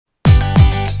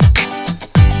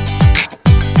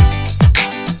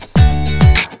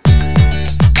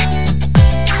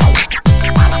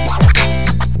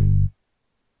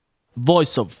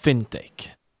Voice of Fintech.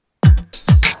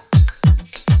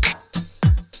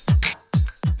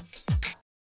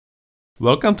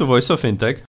 Welcome to Voice of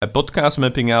Fintech, a podcast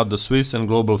mapping out the Swiss and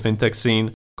global fintech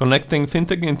scene, connecting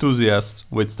fintech enthusiasts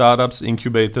with startups,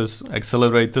 incubators,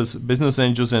 accelerators, business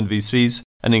angels and VCs,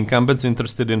 and incumbents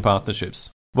interested in partnerships.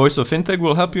 Voice of Fintech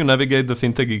will help you navigate the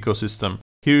fintech ecosystem.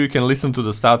 Here you can listen to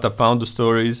the startup founder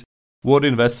stories, what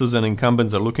investors and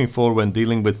incumbents are looking for when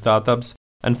dealing with startups,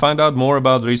 and find out more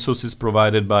about resources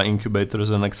provided by incubators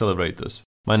and accelerators.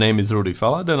 My name is Rudy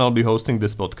Falad and I'll be hosting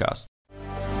this podcast.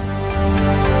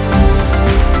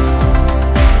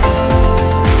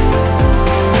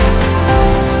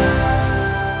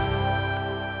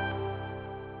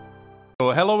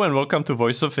 So hello and welcome to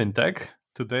Voice of Fintech.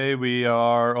 Today we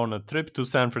are on a trip to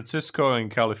San Francisco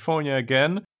in California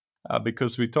again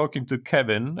because we're talking to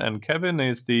Kevin, and Kevin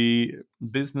is the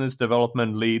business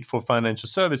development lead for financial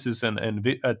services at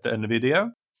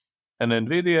NVIDIA. And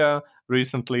NVIDIA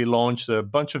recently launched a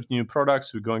bunch of new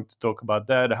products. We're going to talk about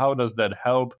that. How does that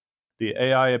help the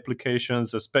AI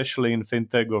applications, especially in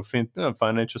fintech or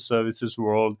financial services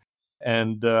world,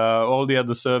 and all the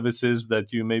other services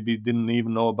that you maybe didn't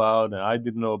even know about and I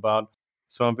didn't know about.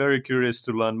 So I'm very curious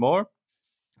to learn more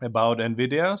about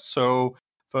NVIDIA. So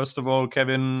first of all,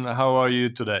 Kevin, how are you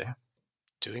today?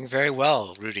 Doing very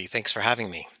well, Rudy. Thanks for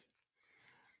having me.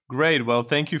 Great. Well,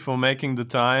 thank you for making the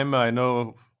time. I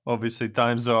know obviously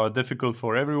times are difficult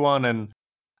for everyone, and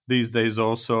these days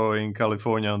also in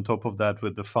California on top of that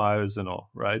with the fires and all,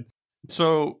 right?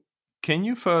 So can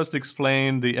you first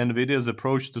explain the NVIDIA's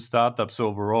approach to startups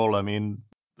overall? I mean,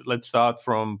 let's start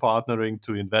from partnering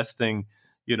to investing.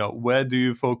 Where do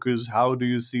you focus? How do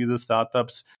you see the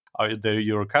startups? Are they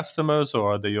your customers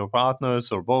or are they your partners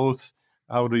or both?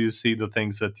 How do you see the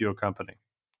things at your company?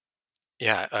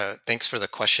 Yeah, thanks for the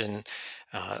question.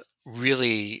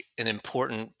 Really, an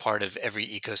important part of every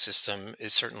ecosystem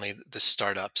is certainly the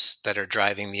startups that are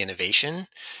driving the innovation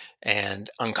and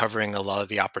uncovering a lot of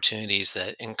the opportunities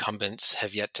that incumbents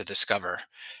have yet to discover.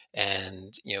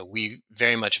 And, we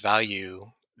very much value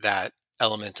that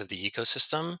element of the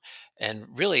ecosystem. And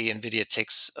really, NVIDIA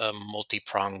takes a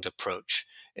multi-pronged approach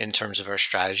in terms of our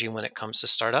strategy when it comes to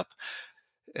startups.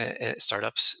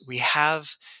 We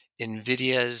have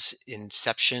NVIDIA's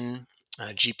Inception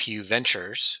GPU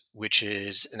Ventures, which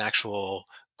is an actual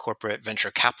corporate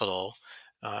venture capital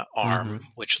arm,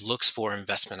 which looks for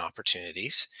investment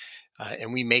opportunities.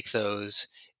 And we make those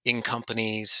in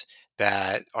companies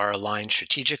that are aligned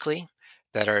strategically,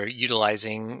 that are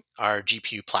utilizing our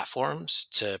GPU platforms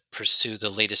to pursue the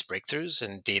latest breakthroughs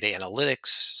in data analytics,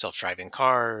 self-driving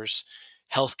cars,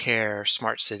 healthcare,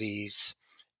 smart cities,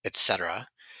 etc.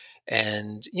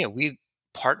 And we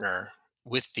partner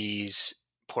with these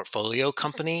portfolio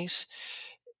companies,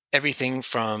 everything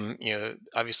from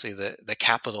obviously the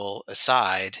capital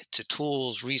aside to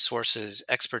tools, resources,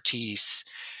 expertise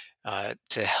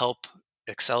to help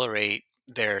accelerate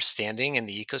their standing in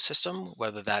the ecosystem,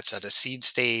 whether that's at a seed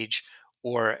stage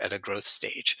or at a growth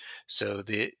stage. So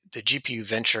the GPU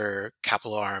venture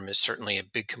capital arm is certainly a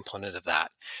big component of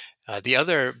that. The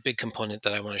other big component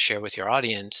that I want to share with your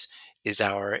audience is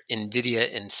our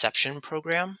NVIDIA Inception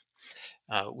program,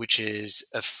 which is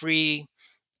a free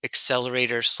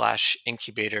accelerator /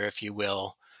 incubator, if you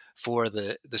will, for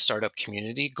the startup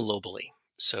community globally.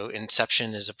 So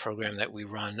Inception is a program that we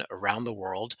run around the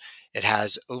world. It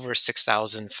has over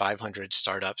 6,500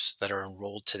 startups that are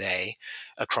enrolled today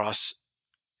across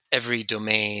every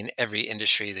domain, every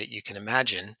industry that you can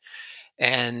imagine.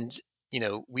 And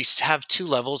we have two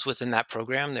levels within that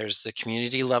program. There's the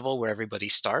community level where everybody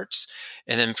starts.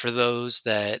 And then for those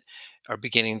that are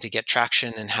beginning to get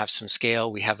traction and have some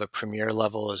scale, we have a premier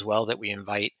level as well that we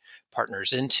invite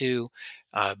partners into.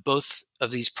 Both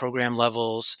of these program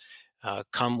levels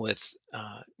come with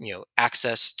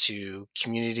access to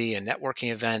community and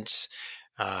networking events,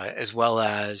 as well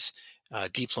as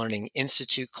Deep Learning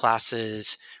Institute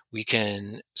classes. We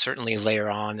can certainly layer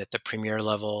on at the premier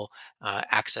level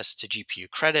access to GPU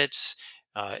credits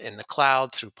in the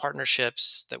cloud through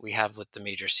partnerships that we have with the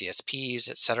major CSPs,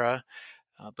 et cetera.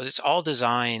 But it's all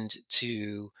designed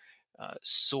to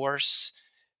source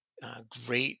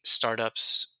great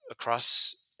startups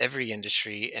across every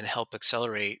industry and help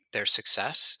accelerate their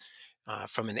success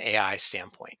from an AI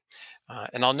standpoint.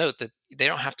 And I'll note that they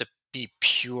don't have to be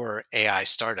pure AI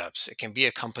startups. It can be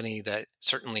a company that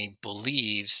certainly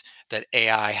believes that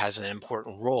AI has an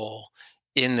important role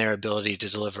in their ability to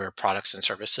deliver products and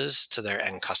services to their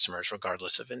end customers,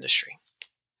 regardless of industry.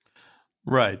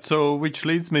 Right. So, which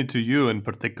leads me to you in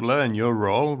particular and your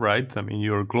role, right? I mean,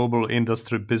 you're global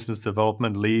industry business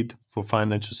development lead for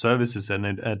financial services and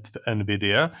at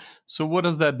NVIDIA. So, what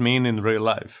does that mean in real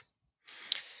life?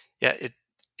 Yeah,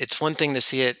 it's one thing to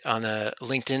see it on a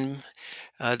LinkedIn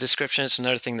description. It's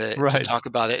another thing to Right. talk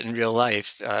about it in real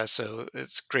life. So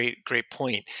it's great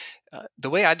point. The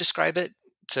way I describe it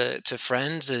to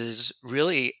friends is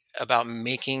really about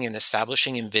making and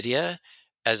establishing NVIDIA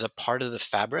as a part of the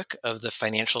fabric of the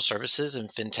financial services and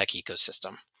fintech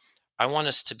ecosystem. I want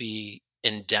us to be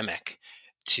endemic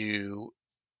to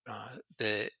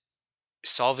the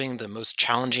solving the most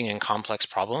challenging and complex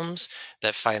problems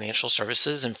that financial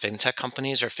services and fintech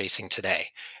companies are facing today.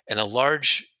 And a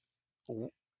large w-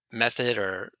 method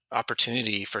or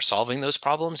opportunity for solving those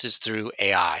problems is through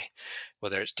AI,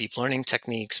 whether it's deep learning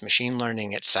techniques, machine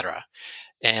learning, etc.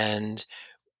 And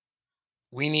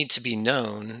we need to be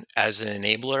known as an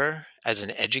enabler, as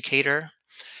an educator,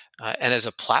 and as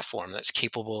a platform that's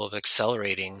capable of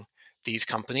accelerating these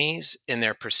companies in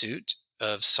their pursuit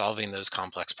of solving those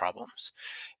complex problems.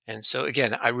 And so,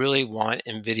 again, I really want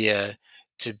NVIDIA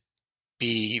to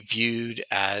be viewed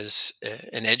as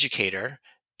an educator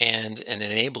and an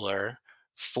enabler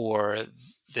for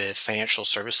the financial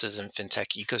services and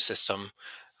fintech ecosystem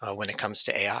when it comes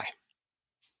to AI.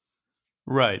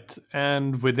 Right.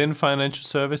 And within financial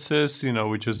services,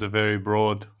 which is a very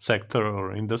broad sector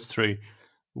or industry,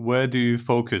 where do you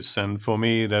focus? And for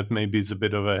me, that maybe is a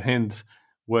bit of a hint.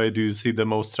 Where do you see the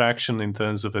most traction in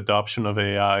terms of adoption of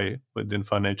AI within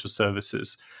financial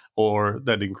services? Or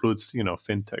that includes,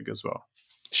 fintech as well.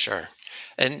 Sure.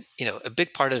 And a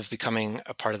big part of becoming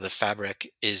a part of the fabric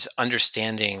is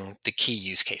understanding the key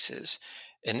use cases.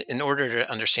 And in order to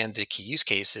understand the key use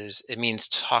cases, it means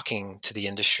talking to the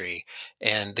industry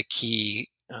and the key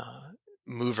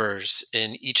movers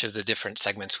in each of the different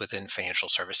segments within financial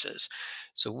services.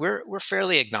 So we're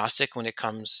fairly agnostic when it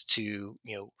comes to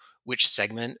which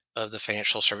segment of the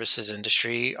financial services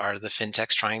industry are the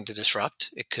fintechs trying to disrupt.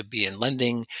 It could be in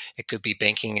lending, it could be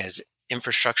banking as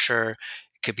infrastructure,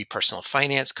 it could be personal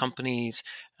finance companies,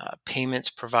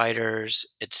 payments providers,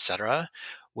 etc.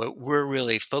 What we're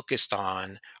really focused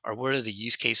on are what are the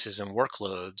use cases and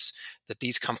workloads that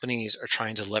these companies are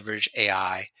trying to leverage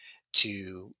AI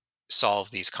to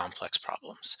solve these complex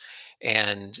problems.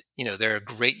 And there are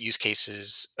great use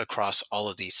cases across all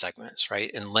of these segments,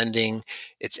 right? In lending,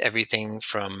 it's everything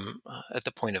from at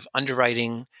the point of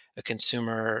underwriting a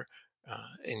consumer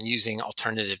and using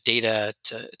alternative data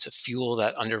to fuel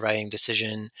that underwriting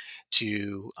decision,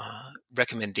 to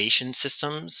recommendation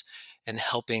systems and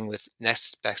helping with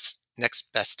next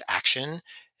best action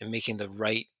and making the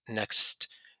right next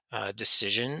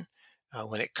decision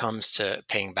when it comes to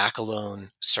paying back a loan,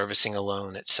 servicing a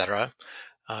loan, etc.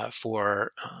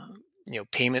 For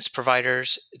payments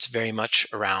providers, it's very much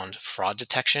around fraud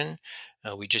detection.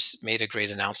 We just made a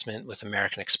great announcement with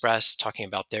American Express talking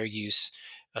about their use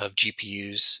of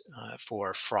GPUs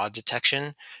for fraud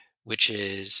detection, which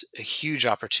is a huge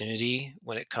opportunity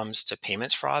when it comes to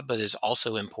payments fraud, but is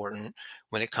also important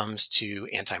when it comes to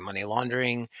anti-money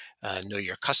laundering, know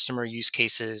your customer use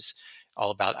cases, all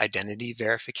about identity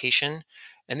verification.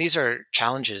 And these are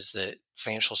challenges that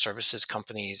financial services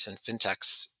companies and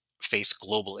fintechs face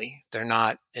globally. They're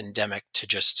not endemic to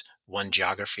just one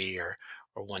geography or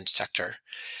one sector.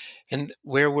 And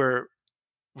where we're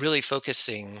really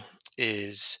focusing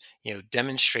is,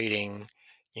 demonstrating,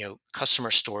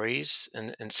 customer stories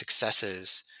and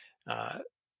successes uh,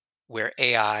 where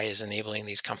AI is enabling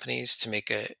these companies to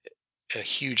make a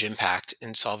huge impact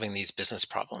in solving these business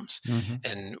problems. Hmm.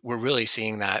 And we're really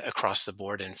seeing that across the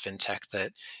board in fintech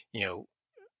that,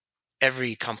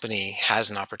 every company has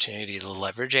an opportunity to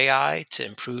leverage AI to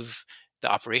improve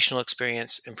the operational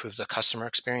experience, improve the customer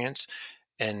experience,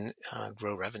 and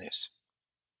grow revenues.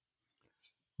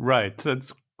 Right,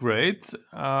 that's great.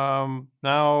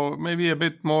 Now, maybe a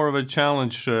bit more of a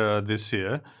challenge this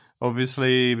year.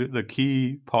 Obviously, the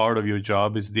key part of your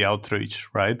job is the outreach,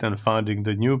 right? And finding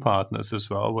the new partners as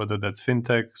well, whether that's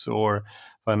fintechs or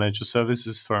financial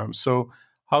services firms. So,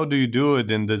 how do you do it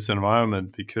in this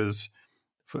environment? Because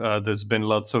there's been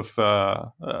lots of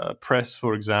press,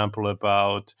 for example,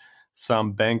 about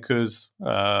some bankers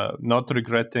not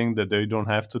regretting that they don't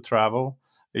have to travel.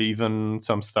 Even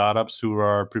some startups who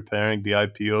are preparing the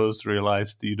IPOs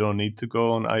realized you don't need to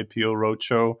go on IPO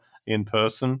roadshow in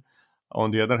person.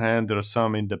 On the other hand, there are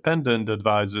some independent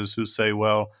advisors who say,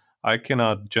 well, I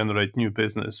cannot generate new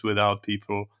business without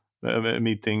people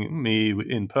meeting me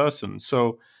in person.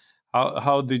 So,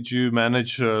 how did you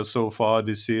manage so far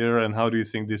this year, and how do you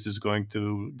think this is going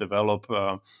to develop?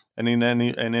 And in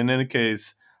any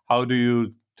case, how do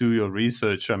you do your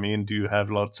research? I mean, do you have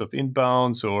lots of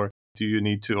inbounds, or do you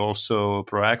need to also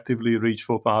proactively reach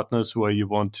for partners where you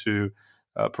want to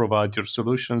provide your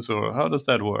solutions, or how does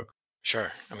that work?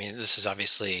 Sure. I mean, this is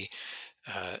obviously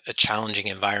a challenging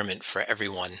environment for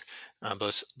everyone,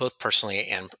 both personally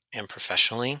and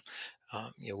professionally.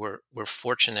 We're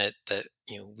fortunate that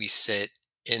we sit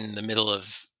in the middle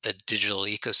of a digital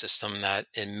ecosystem that,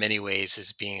 in many ways,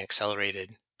 is being accelerated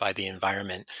by the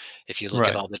environment. If you look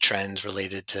at Right. all the trends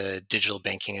related to digital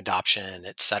banking adoption,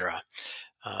 et cetera.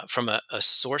 From a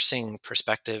sourcing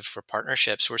perspective for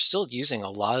partnerships, we're still using a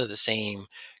lot of the same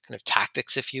kind of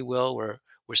tactics, if you will.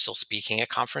 We're still speaking at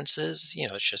conferences.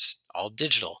 It's just all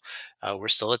digital.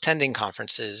 We're still attending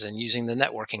conferences and using the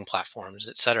networking platforms,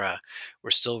 et cetera.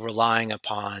 We're still relying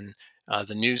upon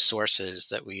the news sources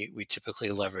that we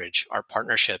typically leverage, our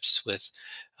partnerships with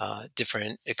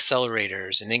different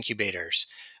accelerators and incubators,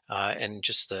 and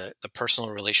just the personal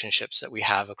relationships that we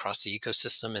have across the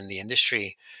ecosystem and the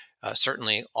industry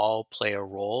certainly all play a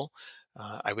role.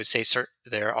 I would say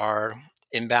there are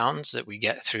inbounds that we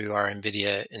get through our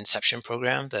NVIDIA Inception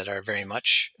program that are very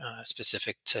much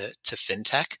specific to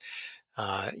fintech.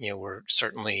 We're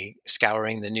certainly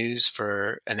scouring the news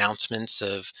for announcements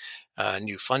of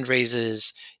new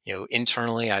fundraisers.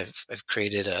 Internally, I've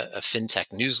created a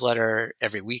fintech newsletter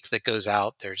every week that goes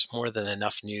out. There's more than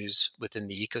enough news within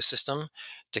the ecosystem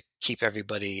to keep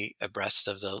everybody abreast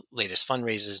of the latest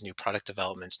fundraisers, new product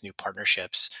developments, new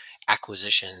partnerships,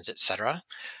 acquisitions, etc.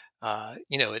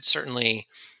 It's certainly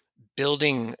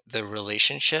building the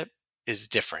relationship is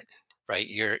different, right?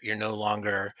 You're no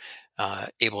longer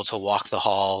able to walk the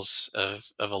halls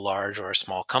of a large or a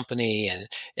small company and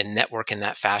network in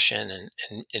that fashion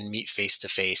and meet face to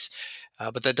face.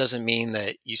 But that doesn't mean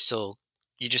that you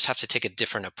just have to take a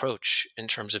different approach in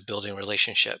terms of building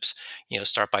relationships.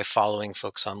 Start by following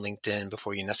folks on LinkedIn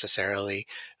before you necessarily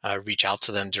reach out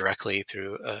to them directly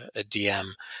through a DM.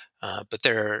 But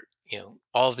there are,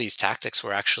 all of these tactics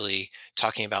we're actually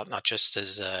talking about not just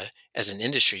as an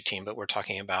industry team, but we're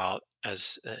talking about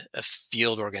as a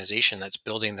field organization that's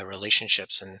building the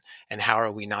relationships, and how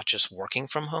are we not just working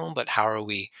from home, but how are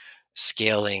we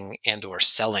scaling and or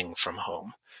selling from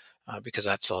home, because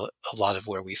that's a lot of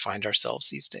where we find ourselves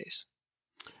these days.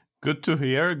 Good to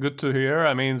hear. Good to hear.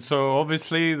 I mean, so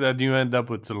obviously that you end up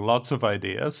with lots of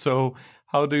ideas. So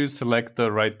how do you select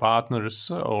the right partners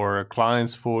or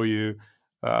clients for you?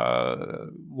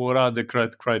 What are the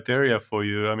criteria for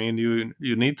you? I mean,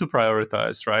 you need to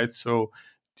prioritize, right? So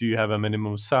do you have a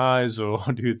minimum size, or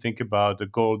do you think about the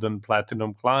gold and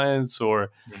platinum clients,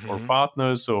 or hmm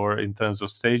partners, or in terms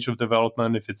of stage of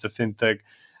development? If it's a fintech,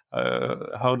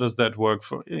 how does that work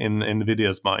in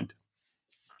NVIDIA's mind?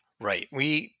 Right.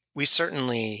 We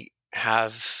certainly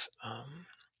have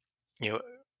you know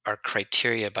our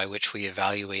criteria by which we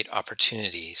evaluate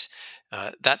opportunities.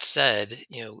 That said,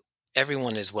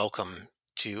 everyone is welcome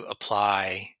to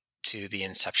apply to the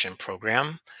Inception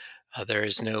program. There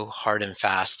is no hard and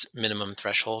fast minimum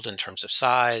threshold in terms of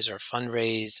size or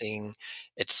fundraising,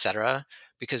 etc.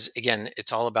 Because again,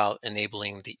 it's all about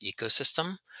enabling the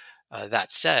ecosystem.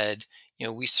 That said,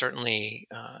 we certainly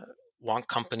want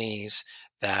companies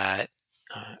that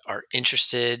are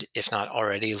interested, if not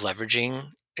already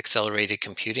leveraging accelerated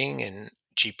computing and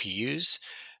GPUs.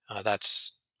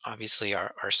 That's obviously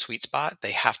our sweet spot.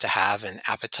 They have to have an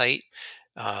appetite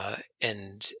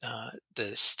and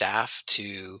the staff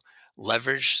to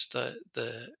leverage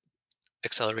the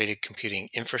accelerated computing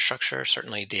infrastructure,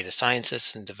 certainly data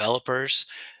scientists and developers,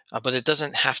 but it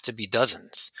doesn't have to be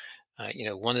dozens.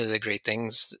 One of the great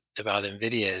things about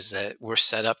NVIDIA is that we're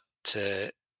set up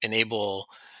to enable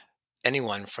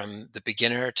anyone from the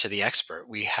beginner to the expert.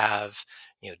 We have,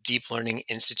 deep learning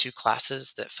institute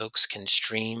classes that folks can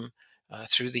stream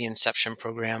through the Inception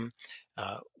program.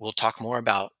 We'll talk more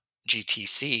about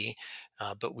GTC,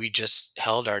 but we just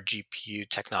held our GPU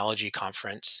technology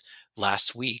conference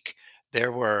last week.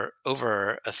 There were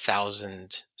over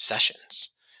 1,000 sessions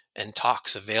and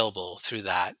talks available through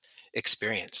that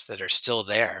experience that are still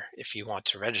there if you want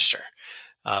to register.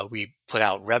 We put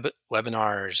out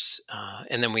webinars,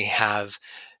 and then we have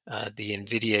the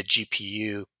NVIDIA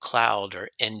GPU Cloud, or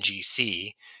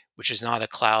NGC, which is not a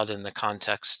cloud in the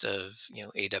context of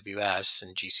AWS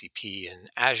and GCP and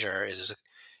Azure. It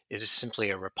is simply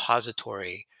a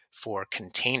repository for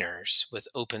containers with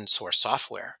open source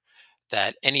software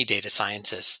that any data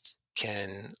scientist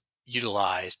can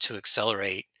utilize to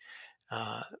accelerate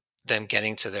uh, them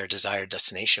getting to their desired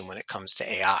destination when it comes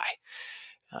to AI.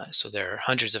 So there are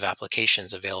hundreds of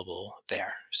applications available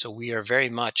there. So we are very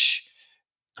much,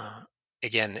 uh,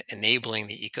 again, enabling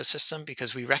the ecosystem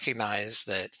because we recognize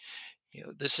that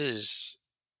this is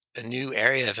a new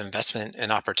area of investment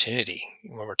and opportunity.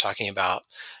 When we're talking about,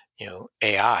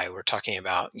 AI, we're talking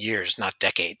about years, not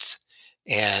decades.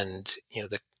 And,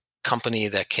 the company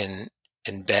that can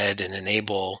embed and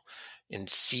enable and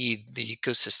seed the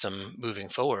ecosystem moving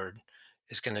forward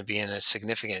is going to be in a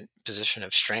significant position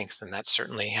of strength. And that's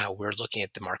certainly how we're looking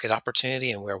at the market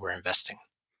opportunity and where we're investing.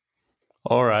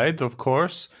 All right, of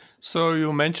course. So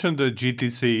you mentioned the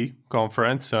GTC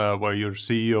conference where your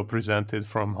CEO presented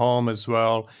from home as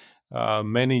well.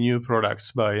 Many new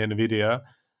products by NVIDIA.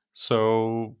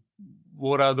 So,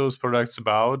 what are those products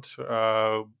about?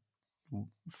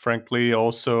 Frankly,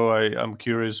 also, I'm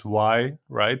curious why,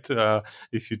 right?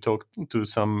 If you talk to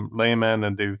some layman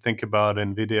and they think about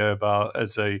NVIDIA about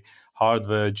as a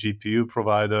hardware GPU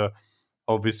provider,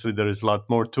 obviously there is a lot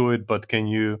more to it, but can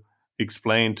you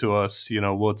explain to us,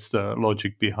 what's the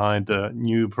logic behind the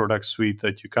new product suite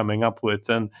that you're coming up with,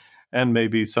 and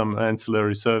maybe some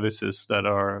ancillary services that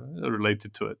are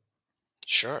related to it?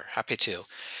 Sure, happy to.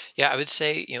 Yeah, I would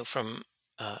say, from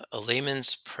a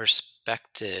layman's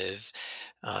perspective,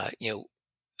 a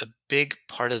big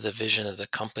part of the vision of the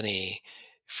company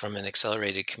from an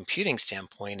accelerated computing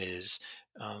standpoint is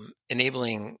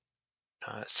enabling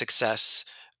success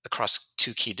across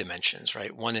two key dimensions,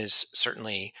 right? One is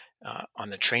certainly on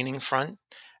the training front.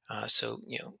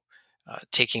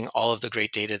 Taking all of the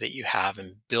great data that you have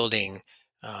and building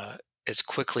as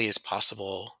quickly as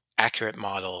possible accurate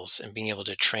models and being able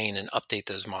to train and update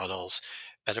those models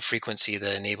at a frequency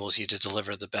that enables you to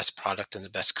deliver the best product and the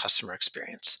best customer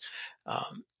experience.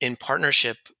 In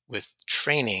partnership with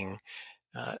training,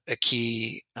 a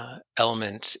key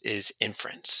element is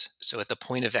inference. So at the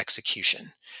point of execution,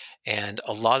 and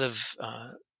a lot of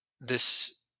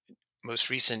this most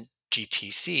recent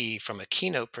GTC, from a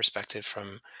keynote perspective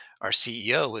from our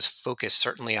CEO, was focused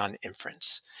certainly on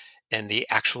inference and the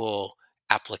actual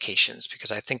applications,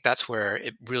 because I think that's where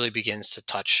it really begins to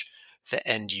touch the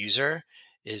end user.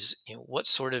 Is, what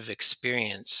sort of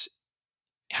experience,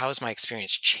 how is my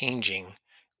experience changing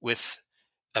with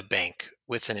a bank,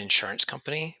 with an insurance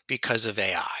company because of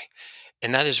AI?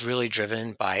 And that is really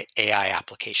driven by AI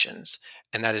applications.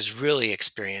 And that is really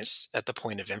experienced at the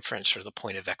point of inference or the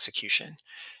point of execution.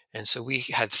 And so we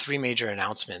had three major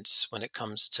announcements when it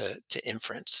comes to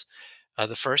inference.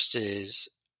 The first is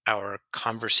our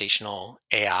conversational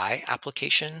AI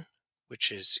application,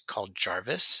 which is called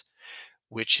Jarvis,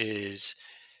 which is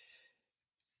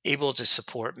able to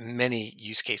support many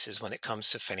use cases when it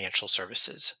comes to financial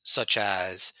services, such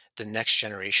as the next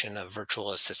generation of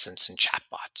virtual assistants and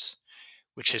chatbots,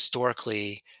 which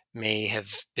historically may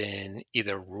have been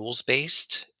either rules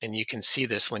based, and you can see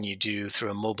this when you do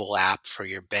through a mobile app for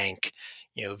your bank,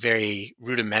 very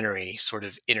rudimentary sort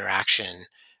of interaction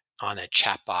on a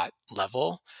chatbot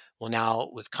level. Well, now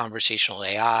with conversational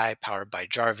AI powered by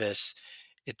Jarvis,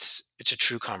 it's a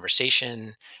true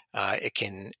conversation. It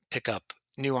can pick up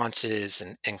nuances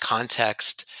and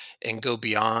context and go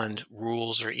beyond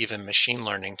rules or even machine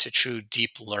learning to true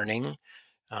deep learning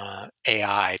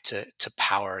AI to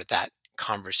power that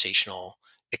conversational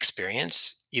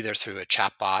experience, either through a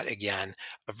chatbot, again,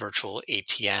 a virtual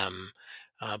ATM,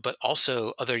 but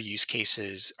also other use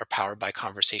cases are powered by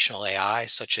conversational AI,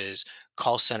 such as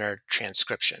call center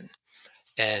transcription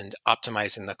and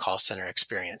optimizing the call center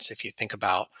experience. If you think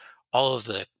about all of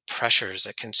the pressures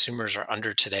that consumers are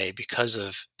under today because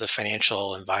of the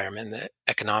financial environment, the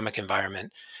economic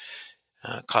environment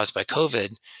caused by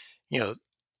COVID, you know,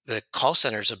 the call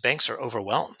centers of banks are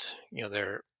overwhelmed.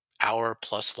 They're hour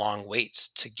plus long waits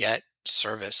to get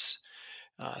service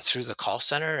through the call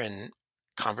center, and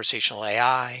conversational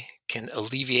AI can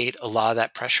alleviate a lot of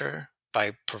that pressure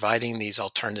by providing these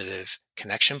alternative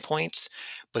connection points.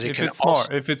 But it If can it's also,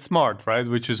 smart, if it's smart, right,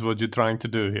 which is what you're trying to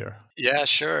do here. yeah,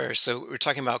 sure. So we're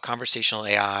talking about conversational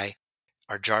AI,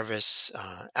 our Jarvis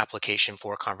application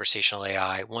for conversational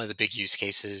AI. One of the big use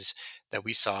cases that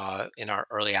we saw in our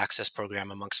early access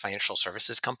program amongst financial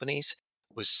services companies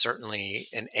was certainly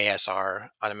an ASR,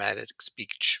 automatic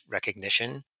speech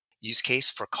recognition use case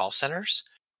for call centers,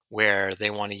 where they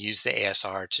want to use the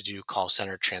ASR to do call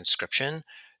center transcription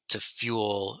to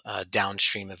fuel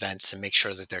downstream events and make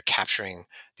sure that they're capturing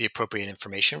the appropriate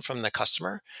information from the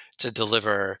customer to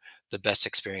deliver the best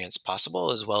experience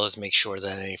possible, as well as make sure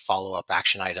that any follow up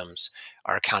action items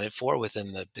are accounted for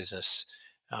within the business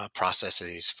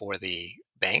processes for the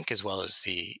bank as well as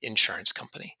the insurance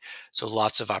company. So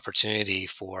lots of opportunity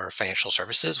for financial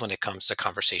services when it comes to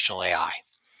conversational AI.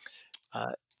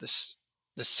 This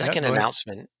the Yeah, second go ahead.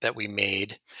 announcement that we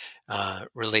made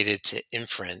related to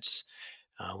inference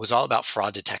was all about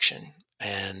fraud detection.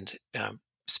 And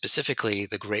specifically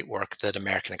the great work that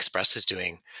American Express is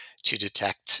doing to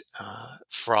detect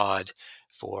fraud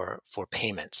for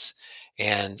payments.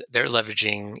 And they're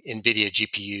leveraging NVIDIA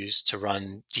GPUs to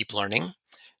run deep learning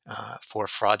for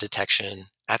fraud detection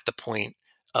at the point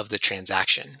of the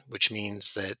transaction, which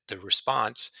means that the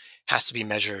response has to be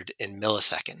measured in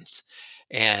milliseconds.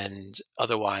 And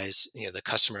otherwise, the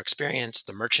customer experience,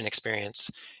 the merchant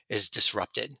experience is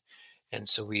disrupted. And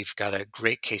so we've got a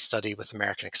great case study with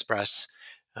American Express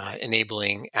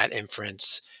enabling at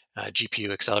inference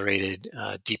GPU accelerated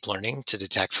deep learning to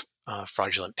detect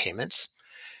fraudulent payments.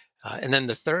 And then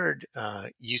the third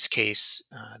use case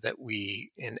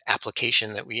an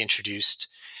application that we introduced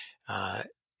uh,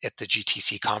 at the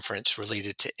GTC conference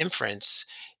related to inference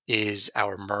is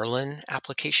our Merlin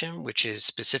application, which is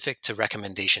specific to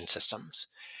recommendation systems.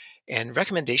 And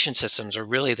recommendation systems are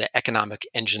really the economic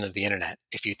engine of the internet.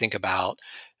 If you think about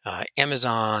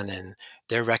Amazon and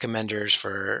their recommenders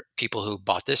for people who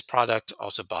bought this product,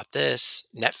 also bought this,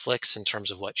 Netflix in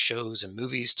terms of what shows and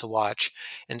movies to watch,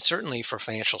 and certainly for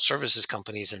financial services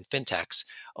companies and fintechs,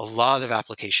 a lot of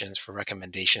applications for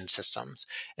recommendation systems.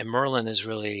 And Merlin is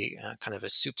really kind of a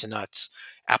soup to nuts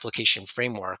application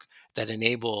framework that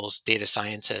enables data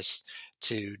scientists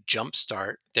to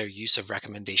jumpstart their use of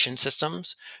recommendation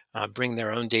systems, bring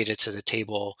their own data to the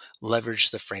table, leverage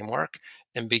the framework,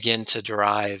 and begin to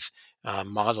derive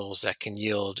models that can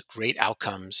yield great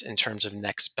outcomes in terms of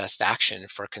next best action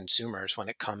for consumers when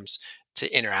it comes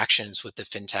to interactions with the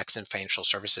fintechs and financial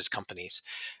services companies.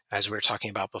 As we were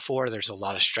talking about before, there's a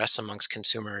lot of stress amongst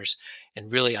consumers,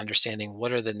 and really understanding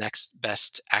what are the next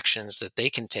best actions that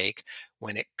they can take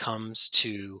when it comes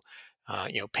to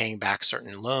paying back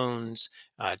certain loans,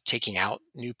 taking out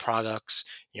new products,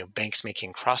 banks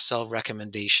making cross-sell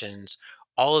recommendations.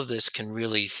 All of this can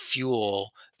really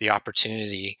fuel the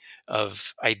opportunity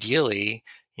of ideally,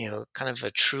 kind of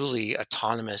a truly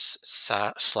autonomous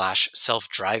slash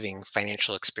self-driving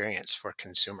financial experience for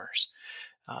consumers.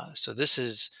 So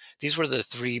these were the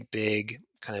three big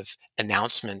kind of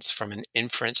announcements from an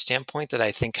inference standpoint that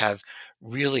I think have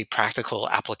really practical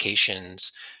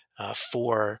applications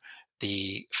for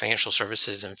the financial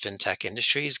services and fintech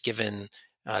industries, given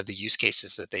the use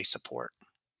cases that they support.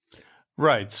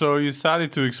 Right. So you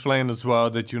started to explain as well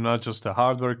that you're not just a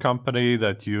hardware company,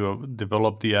 that you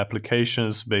develop the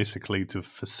applications basically to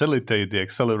facilitate the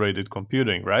accelerated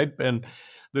computing, right? And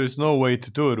there's no way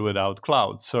to do it without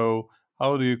cloud. So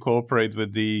how do you cooperate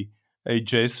with the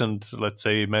adjacent, let's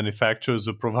say, manufacturers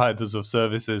or providers of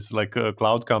services like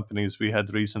cloud companies? We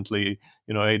had recently,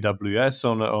 AWS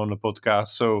on a podcast.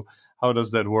 So how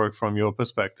does that work from your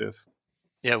perspective?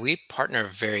 Yeah, we partner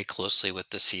very closely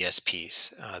with the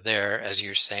CSPs. They're, as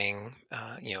you're saying,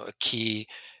 a key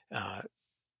uh,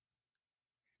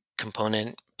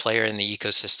 component player in the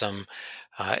ecosystem,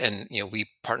 and we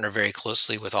partner very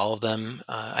closely with all of them.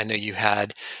 I know you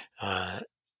had uh,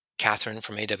 Catherine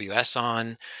from AWS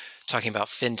on talking about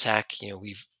fintech.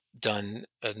 We've done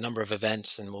a number of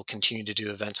events, and we'll continue to do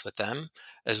events with them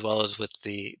as well as with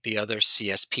the other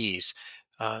CSPs.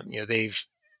 They've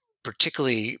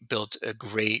particularly built a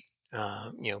great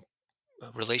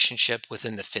relationship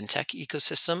within the fintech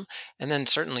ecosystem. And then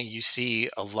certainly you see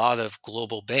a lot of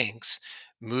global banks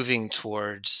moving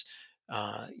towards,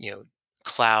 uh, you know,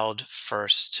 cloud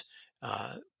first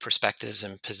perspectives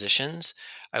and positions.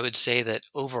 I would say that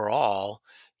overall,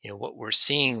 what we're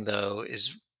seeing though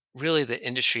is really the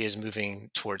industry is moving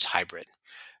towards hybrid,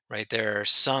 right? There are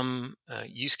some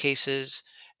use cases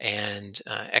and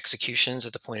executions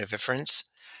at the point of inference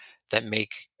that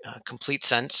make complete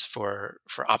sense for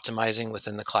optimizing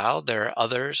within the cloud. There are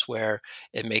others where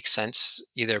it makes sense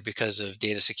either because of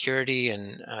data security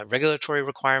and regulatory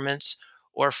requirements,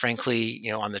 or frankly,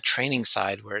 on the training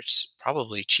side, where it's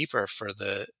probably cheaper for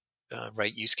the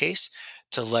right use case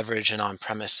to leverage an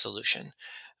on-premise solution.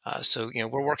 So,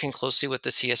 we're working closely with the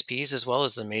CSPs as well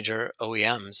as the major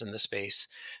OEMs in the space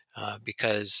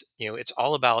because, it's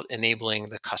all about enabling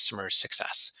the customer's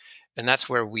success. And that's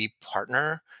where we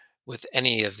partner with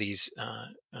any of these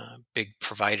big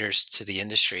providers to the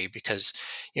industry because,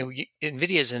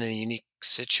 NVIDIA is in a unique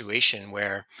situation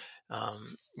where,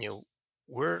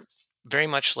 we're very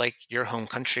much like your home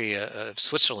country of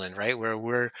Switzerland, right? Where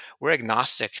we're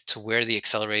agnostic to where the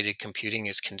accelerated computing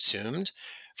is consumed.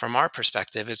 From our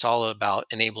perspective, it's all about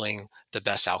enabling the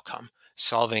best outcome,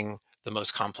 solving the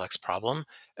most complex problem.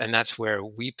 And that's where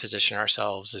we position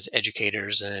ourselves as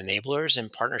educators and enablers in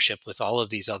partnership with all of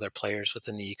these other players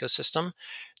within the ecosystem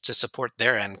to support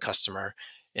their end customer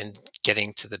in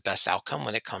getting to the best outcome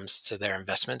when it comes to their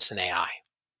investments in AI.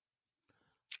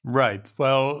 Right.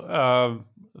 Well,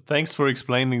 thanks for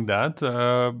explaining that.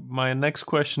 My next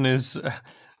question is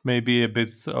maybe a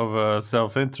bit of a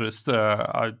self-interest.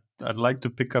 I'd like to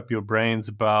pick up your brains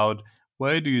about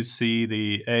where do you see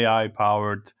the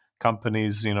AI-powered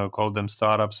companies, call them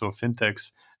startups or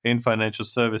fintechs in financial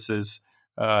services,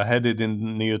 headed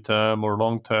in near term or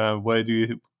long term? Where do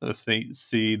you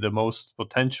see the most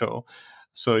potential?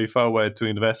 So, if I were to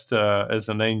invest as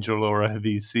an angel or a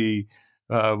VC,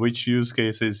 which use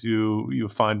cases you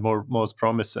find most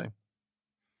promising?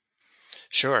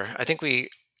 Sure. I think we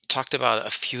talked about a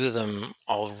few of them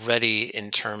already in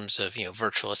terms of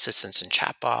virtual assistants and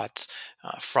chatbots,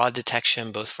 fraud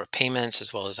detection, both for payments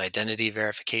as well as identity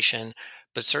verification.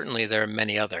 But certainly there are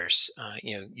many others.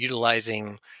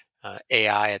 Utilizing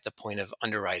AI at the point of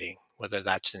underwriting, whether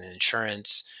that's in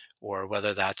insurance or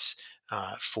whether that's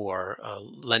for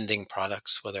lending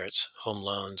products, whether it's home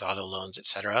loans, auto loans,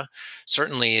 etc.,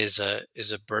 certainly is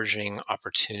a burgeoning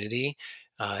opportunity.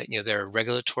 There are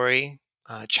regulatory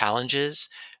challenges,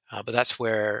 but that's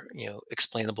where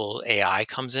explainable AI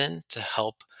comes in to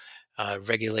help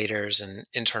regulators and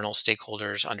internal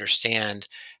stakeholders understand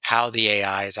how the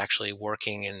AI is actually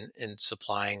working in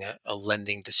supplying a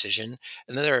lending decision.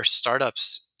 And then there are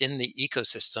startups in the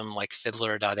ecosystem like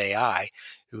Fiddler.ai,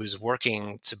 who is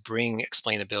working to bring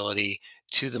explainability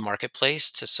to the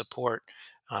marketplace to support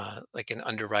like in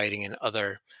underwriting and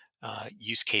other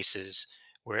use cases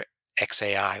where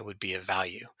XAI would be of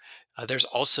value. There's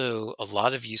also a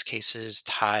lot of use cases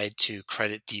tied to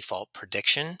credit default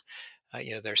prediction.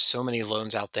 There's so many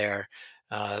loans out there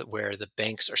where the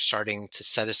banks are starting to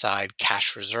set aside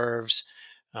cash reserves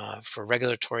for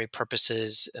regulatory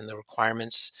purposes and the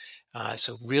requirements.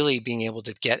 So really being able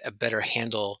to get a better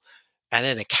handle at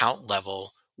an account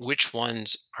level, which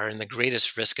ones are in the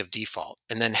greatest risk of default,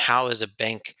 and then how as a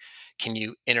bank can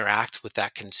you interact with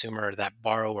that consumer, that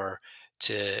borrower,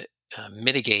 to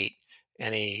mitigate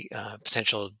any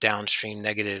potential downstream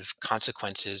negative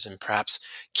consequences and perhaps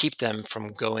keep them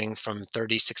from going from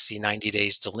 30, 60, 90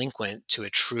 days delinquent to a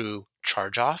true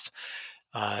charge off.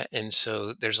 And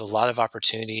so there's a lot of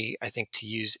opportunity, I think, to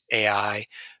use AI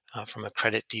from a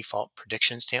credit default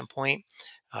prediction standpoint.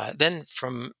 Then,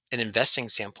 from an investing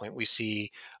standpoint, we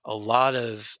see a lot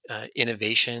of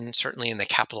innovation, certainly in the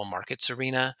capital markets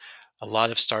arena. A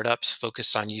lot of startups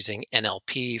focused on using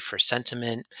NLP for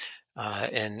sentiment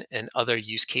and other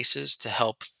use cases to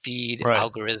help feed Right.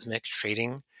 algorithmic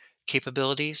trading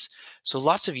capabilities. So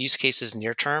lots of use cases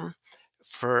near term.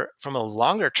 From a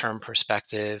longer term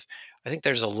perspective, I think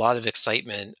there's a lot of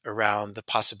excitement around the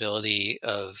possibility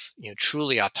of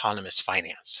truly autonomous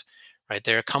finance. Right,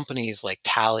 there are companies like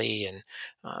Tally and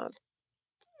uh,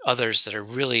 others that are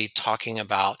really talking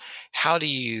about how do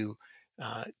you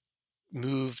uh,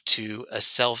 move to a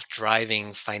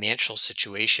self-driving financial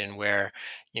situation where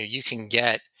you can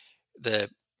get the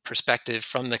perspective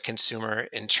from the consumer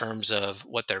in terms of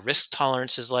what their risk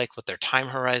tolerance is like, what their time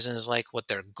horizon is like, what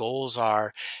their goals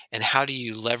are, and how do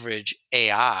you leverage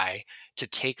AI to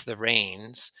take the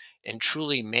reins and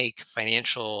truly make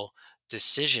financial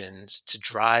decisions to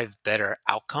drive better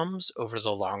outcomes over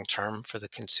the long term for the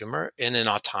consumer in an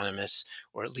autonomous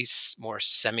or at least more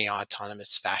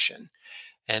semi-autonomous fashion.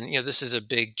 And this is a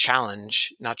big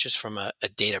challenge, not just from a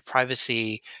data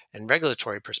privacy and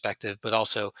regulatory perspective, but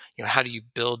also how do you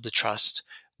build the trust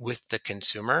with the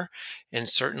consumer? And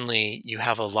certainly, you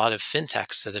have a lot of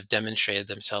fintechs that have demonstrated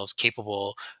themselves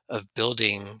capable of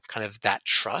building kind of that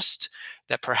trust.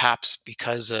 That perhaps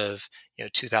because of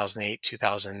 2008,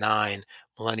 2009,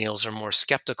 millennials are more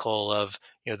skeptical of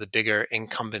the bigger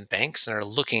incumbent banks and are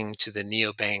looking to the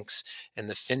neobanks and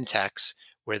the fintechs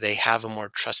where they have a more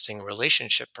trusting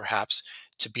relationship, perhaps,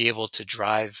 to be able to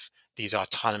drive these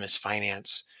autonomous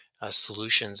finance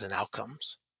solutions and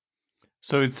outcomes.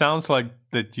 So it sounds like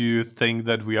that you think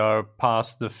that we are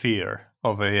past the fear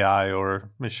of AI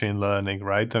or machine learning,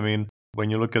 right? I mean,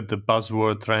 when you look at the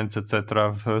buzzword trends,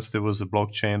 etc., first there was a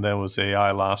blockchain, there was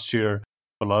AI last year.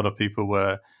 A lot of people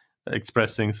were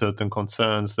expressing certain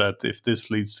concerns that if this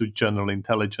leads to general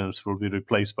intelligence, we'll be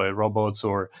replaced by robots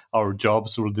or our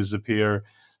jobs will disappear.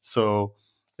 So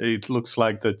it looks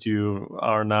like that you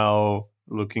are now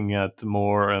looking at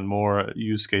more and more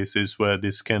use cases where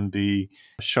this can be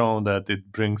shown that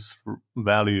it brings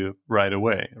value right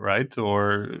away, right?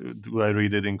 Or do I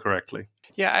read it incorrectly?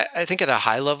 Yeah, I think at a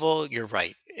high level, you're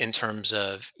right in terms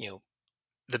of,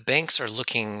 the banks are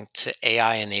looking to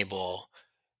AI enable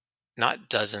not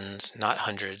dozens, not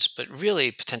hundreds, but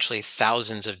really potentially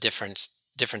thousands of different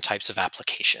types of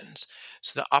applications.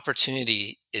 So the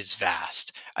opportunity is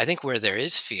vast. I think where there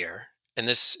is fear, and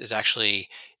this is actually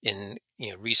in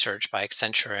research by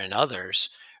Accenture and others,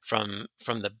 from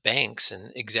the banks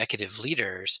and executive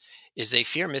leaders is they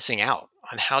fear missing out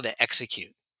on how to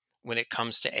execute when it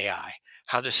comes to AI,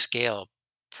 how to scale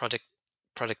product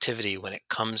productivity when it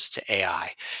comes to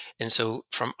AI. And so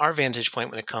from our vantage point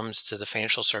when it comes to the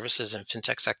financial services and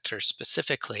fintech sector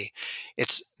specifically,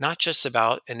 it's not just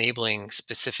about enabling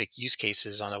specific use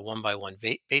cases on a one by one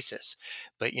basis,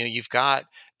 but you've got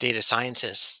data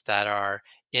scientists that are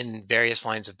in various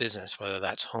lines of business, whether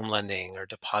that's home lending or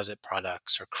deposit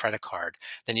products or credit card.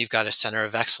 Then you've got a center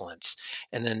of excellence.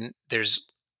 And then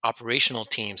there's operational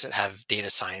teams that have data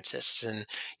scientists, and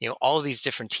all of these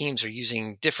different teams are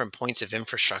using different points of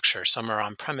infrastructure. Some are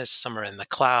on premise, some are in the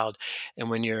cloud. And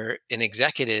when you're an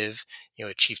executive,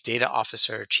 a chief data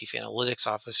officer, chief analytics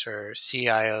officer,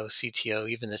 CIO, CTO,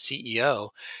 even the CEO,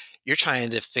 you're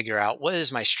trying to figure out, what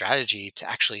is my strategy to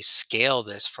actually scale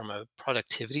this from a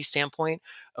productivity standpoint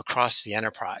across the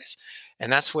enterprise.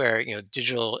 And that's where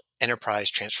digital enterprise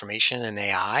transformation and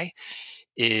AI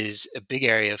is a big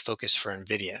area of focus for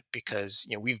NVIDIA, because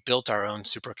we've built our own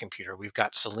supercomputer. We've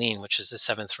got Selene, which is the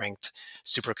 7th ranked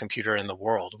supercomputer in the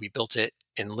world. We built it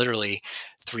in literally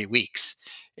 3 weeks.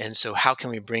 And so how can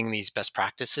we bring these best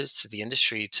practices to the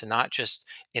industry to not just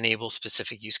enable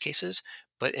specific use cases,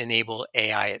 but enable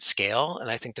AI at scale? And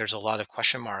I think there's a lot of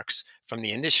question marks from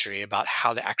the industry about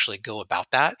how to actually go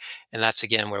about that. And that's,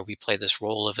 again, where we play this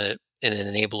role of an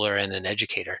enabler and an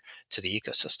educator to the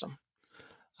ecosystem.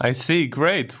 I see.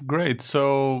 Great, great.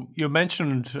 So you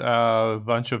mentioned a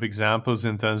bunch of examples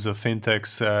in terms of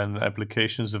fintechs and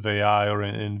applications of AI or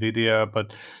in NVIDIA.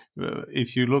 But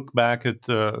if you look back at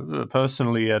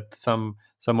personally at some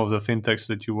of the fintechs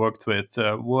that you worked with,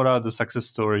 what are the success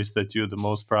stories that you're the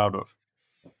most proud of?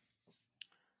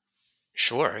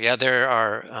 Sure. Yeah, there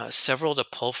are several to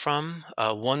pull from.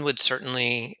 One would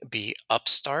certainly be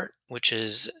Upstart, which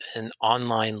is an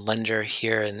online lender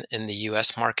here in the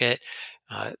US market.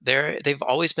 They've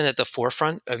always been at the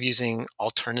forefront of using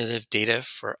alternative data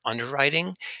for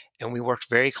underwriting, and we worked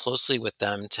very closely with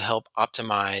them to help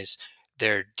optimize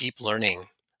their deep learning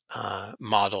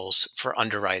models for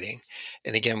underwriting.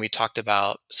 And again, we talked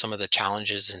about some of the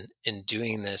challenges in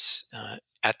doing this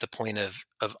at the point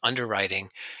of underwriting,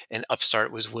 and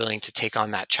Upstart was willing to take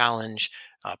on that challenge,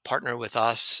 partner with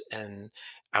us and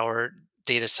our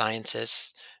data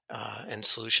scientists and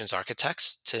solutions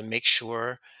architects to make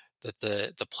sure that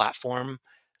the platform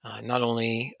not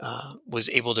only was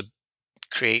able to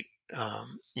create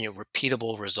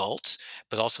repeatable results,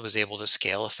 but also was able to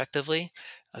scale effectively.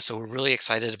 So we're really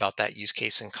excited about that use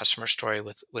case and customer story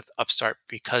with Upstart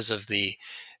because of the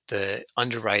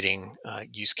underwriting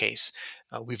use case.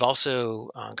 We've also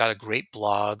got a great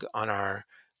blog on our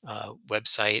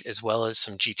website, as well as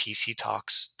some GTC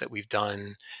talks that we've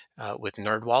done with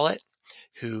NerdWallet,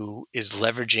 who is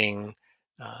leveraging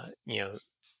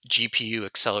GPU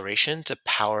acceleration to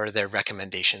power their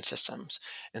recommendation systems.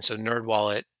 And so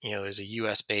NerdWallet, is a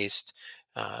US based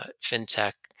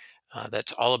fintech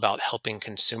that's all about helping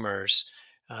consumers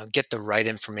get the right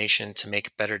information to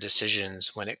make better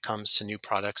decisions when it comes to new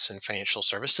products and financial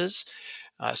services.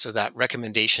 So that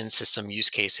recommendation system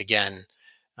use case, again,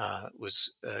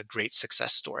 was a great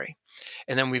success story.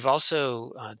 And then we've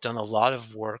also done a lot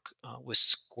of work with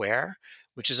Square,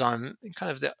 which is on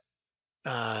kind of the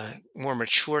more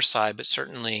mature side, but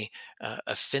certainly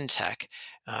a fintech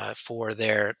for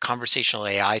their conversational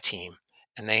AI team.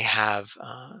 And they have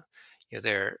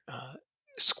their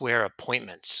Square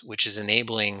Appointments, which is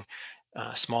enabling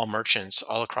small merchants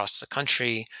all across the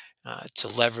country to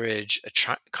leverage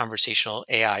a conversational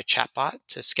AI chatbot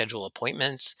to schedule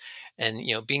appointments, and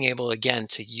being able, again,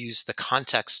 to use the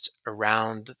context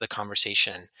around the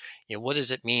conversation. What does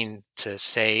it mean to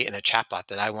say in a chatbot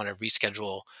that I want to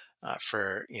reschedule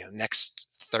for next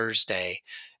Thursday,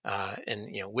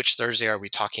 and which Thursday are we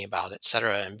talking about, et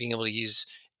cetera, and being able to use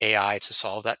AI to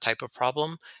solve that type of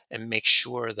problem and make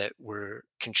sure that we're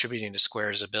contributing to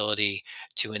Square's ability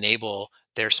to enable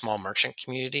their small merchant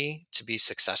community to be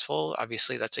successful.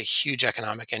 Obviously, that's a huge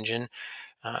economic engine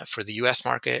for the U.S.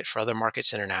 market, for other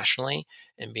markets internationally,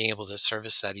 and being able to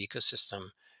service that ecosystem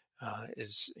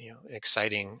is an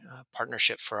exciting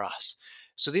partnership for us.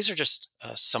 So these are just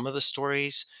some of the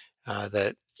stories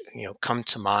that come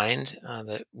to mind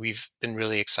that we've been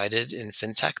really excited in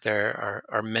fintech. There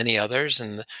are many others,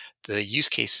 and the use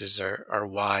cases are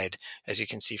wide, as you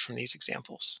can see from these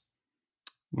examples.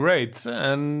 Great.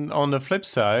 And on the flip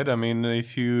side, I mean,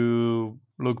 if you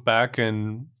look back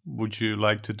and would you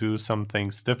like to do some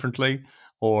things differently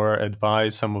or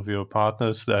advise some of your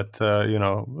partners that,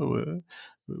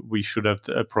 we should have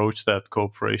approached that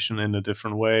cooperation in a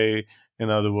different way? In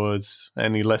other words,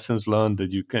 any lessons learned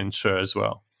that you can share as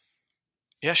well?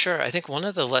 Yeah, sure. I think one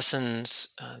of the lessons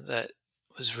that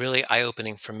was really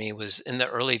eye-opening for me was in the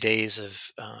early days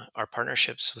of our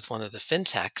partnerships with one of the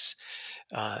fintechs.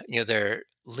 Their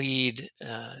lead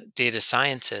data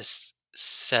scientist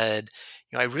said,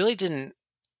 I really didn't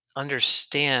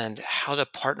understand how to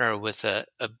partner with a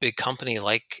big company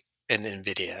like an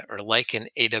NVIDIA or like an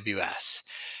AWS.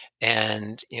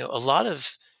 And, a lot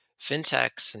of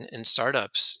fintechs and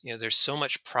startups, there's so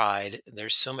much pride,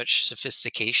 there's so much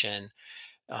sophistication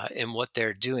in what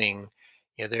they're doing.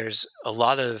 There's a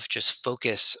lot of just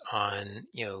focus on,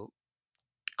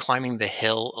 climbing the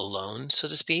hill alone, so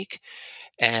to speak.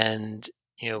 And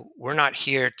we're not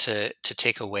here to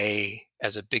take away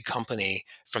as a big company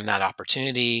from that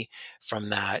opportunity, from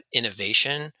that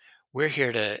innovation. We're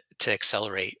here to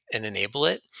accelerate and enable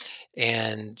it.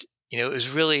 And it was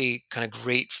really kind of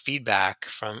great feedback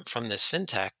from this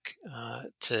fintech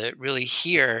to really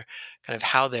hear kind of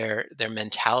how their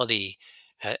mentality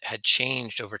had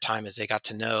changed over time as they got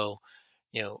to know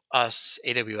us,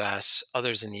 AWS,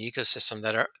 others in the ecosystem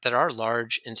that are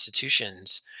large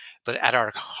institutions, but at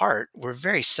our heart we're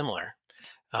very similar.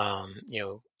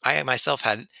 I myself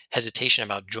had hesitation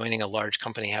about joining a large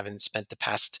company, having spent the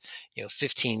past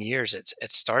 15 years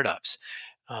at startups.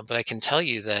 But I can tell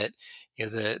you that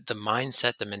the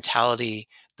mindset, the mentality,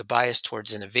 the bias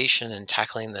towards innovation and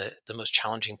tackling the most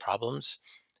challenging problems,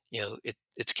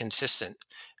 it's consistent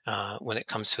when it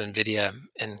comes to NVIDIA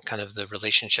and kind of the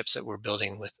relationships that we're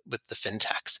building with the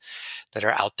fintechs that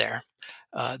are out there.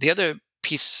 The other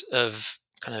piece of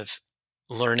kind of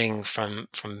learning from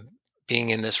being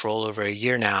in this role over a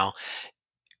year now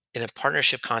in a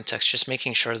partnership context, just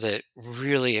making sure that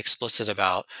really explicit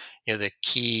about the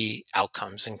key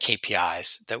outcomes and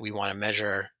KPIs that we want to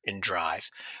measure and drive,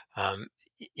 and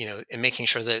making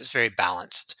sure that it's very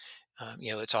balanced.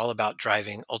 It's all about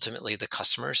driving ultimately the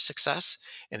customer's success,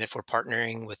 and if we're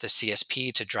partnering with the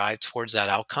CSP to drive towards that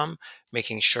outcome,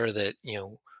 making sure that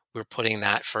we're putting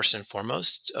that first and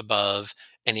foremost above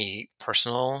any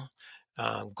personal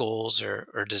goals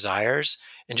or desires,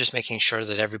 and just making sure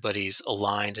that everybody's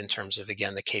aligned in terms of,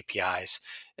 again, the KPIs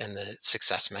and the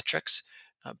success metrics,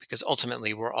 because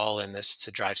ultimately we're all in this to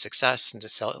drive success and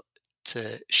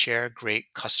to share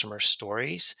great customer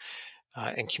stories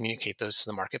and communicate those to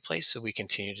the marketplace, so we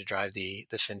continue to drive the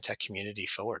fintech community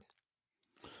forward.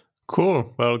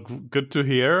 Cool. Well, good to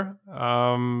hear.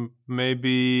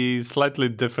 Maybe slightly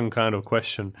different kind of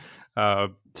question.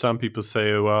 Some people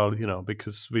say, well,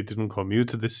 because we didn't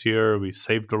commute this year, we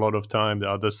saved a lot of time. The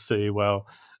others say, well,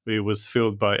 we was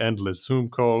filled by endless Zoom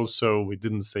calls, so we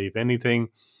didn't save anything.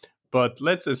 But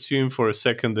let's assume for a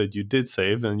second that you did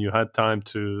save and you had time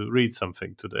to read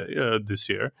something today, this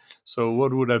year. So,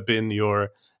 what would have been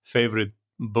your favorite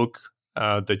book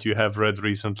that you have read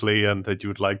recently and that you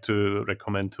would like to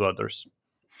recommend to others?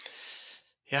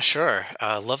 Yeah, sure.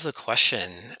 Love the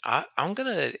question. I'm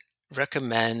gonna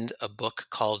recommend a book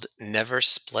called Never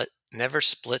Split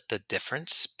the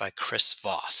Difference by Chris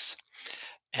Voss.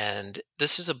 And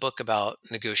this is a book about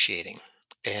negotiating.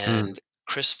 Mm. And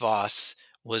Chris Voss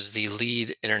was the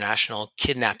lead international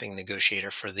kidnapping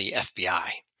negotiator for the FBI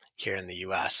here in the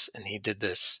US. And he did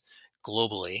this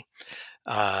globally.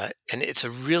 And it's a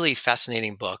really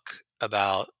fascinating book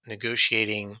about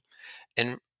negotiating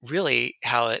and really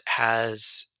how it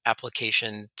has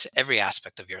application to every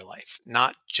aspect of your life,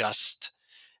 not just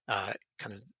kind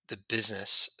of the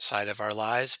business side of our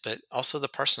lives, but also the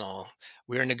personal.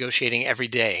 We're negotiating every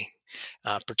day,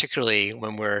 particularly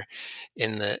when we're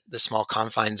in the small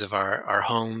confines of our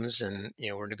homes, and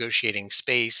we're negotiating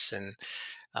space and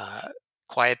uh,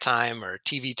 quiet time or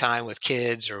TV time with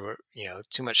kids, or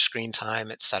too much screen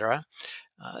time, etc.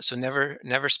 So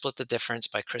never split the difference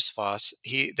by Chris Voss.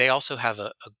 They also have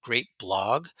a great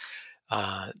blog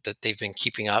that they've been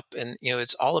keeping up, and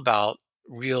it's all about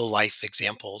real life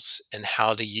examples and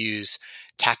how to use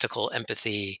tactical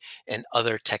empathy and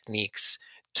other techniques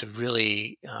to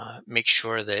really make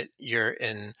sure that you're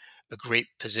in a great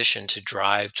position to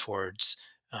drive towards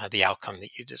the outcome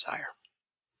that you desire.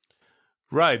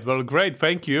 Right. Well, great.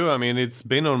 Thank you. I mean, it's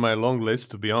been on my long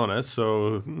list, to be honest.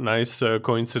 So nice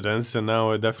coincidence. And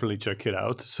now I definitely check it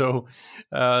out. So,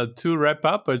 to wrap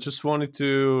up, I just wanted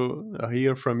to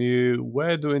hear from you.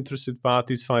 Where do interested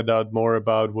parties find out more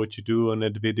about what you do on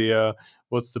NVIDIA?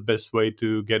 What's the best way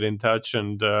to get in touch?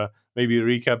 And maybe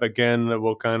recap again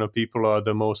what kind of people are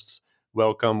the most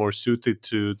welcome or suited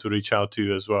to reach out to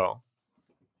you as well.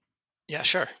 Yeah,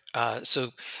 sure.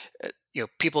 So,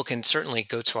 people can certainly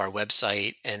go to our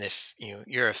website, and if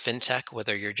you're a fintech,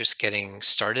 whether you're just getting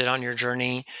started on your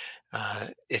journey,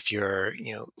 if you're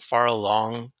far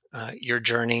along your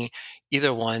journey,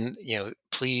 either one,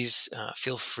 please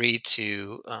feel free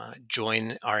to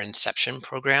join our Inception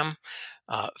program.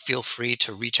 Feel free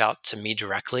to reach out to me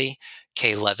directly,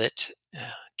 Levitt,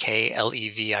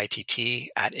 KLEVITT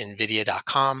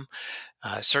 @NVIDIA.com.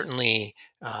 Certainly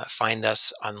find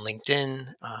us on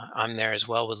LinkedIn. I'm there as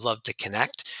well. Would love to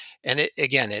connect. And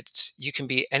you can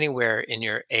be anywhere in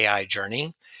your AI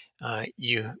journey.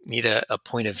 You need a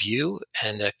point of view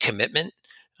and a commitment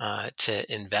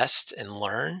to invest and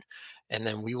learn. And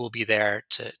then we will be there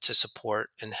to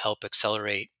support and help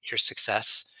accelerate your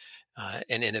success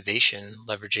and innovation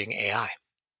leveraging AI.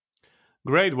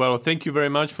 Great. Well, thank you very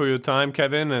much for your time,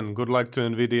 Kevin, and good luck to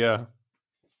NVIDIA.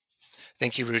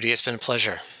 Thank you, Rudy. It's been a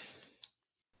pleasure.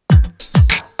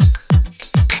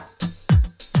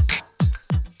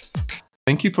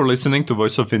 Thank you for listening to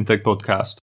Voice of Fintech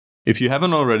podcast. If you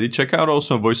haven't already, check out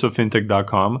also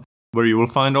voiceoffintech.com, where you will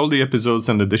find all the episodes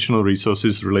and additional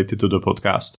resources related to the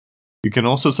podcast. You can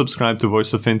also subscribe to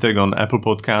Voice of Fintech on Apple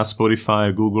Podcasts,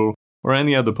 Spotify, Google, or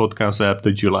any other podcast app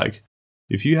that you like.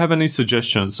 If you have any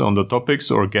suggestions on the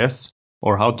topics or guests,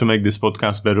 or how to make this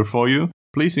podcast better for you,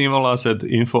 please email us at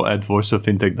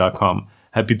info@voiceoffintech.com.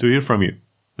 Happy to hear from you.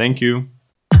 Thank you.